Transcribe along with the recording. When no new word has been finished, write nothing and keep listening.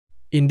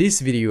In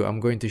this video, I'm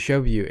going to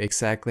show you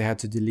exactly how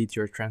to delete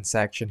your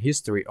transaction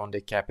history on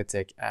the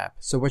Capitec app.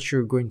 So what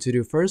you're going to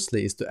do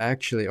firstly is to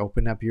actually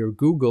open up your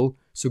Google.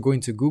 So go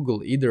into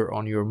Google either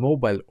on your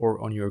mobile or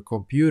on your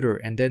computer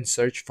and then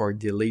search for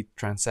delete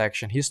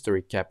transaction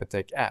history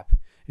Capitec app.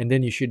 And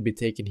then you should be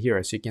taken here,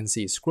 as you can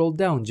see. Scroll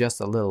down just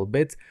a little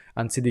bit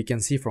until you can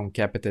see from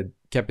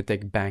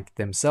Capitec Bank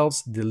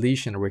themselves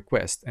deletion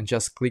request, and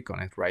just click on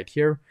it right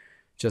here.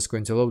 Just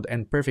going to load,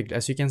 and perfect.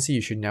 As you can see,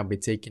 you should now be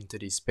taken to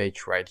this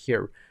page right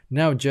here.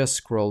 Now just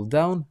scroll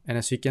down, and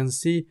as you can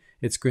see,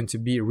 it's going to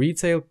be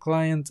retail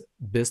client,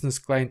 business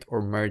client,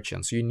 or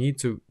merchant. So you need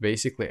to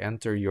basically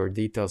enter your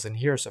details in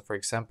here. So for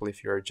example,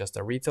 if you're just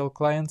a retail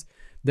client,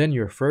 then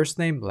your first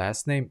name,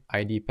 last name,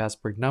 ID,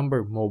 passport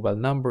number, mobile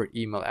number,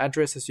 email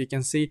address. As you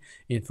can see,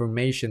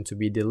 information to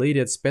be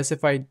deleted,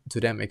 specify to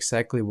them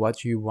exactly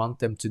what you want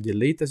them to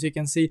delete, as you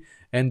can see,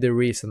 and the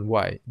reason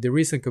why. The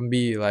reason can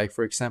be like,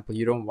 for example,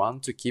 you don't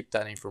want to keep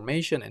that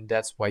information and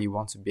that's why you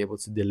want to be able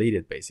to delete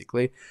it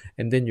basically,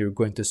 and then you're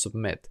going to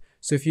submit.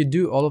 So if you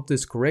do all of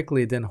this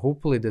correctly, then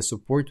hopefully the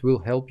support will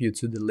help you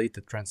to delete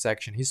the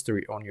transaction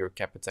history on your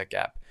Capitec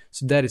app.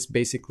 So that is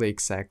basically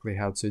exactly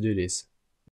how to do this.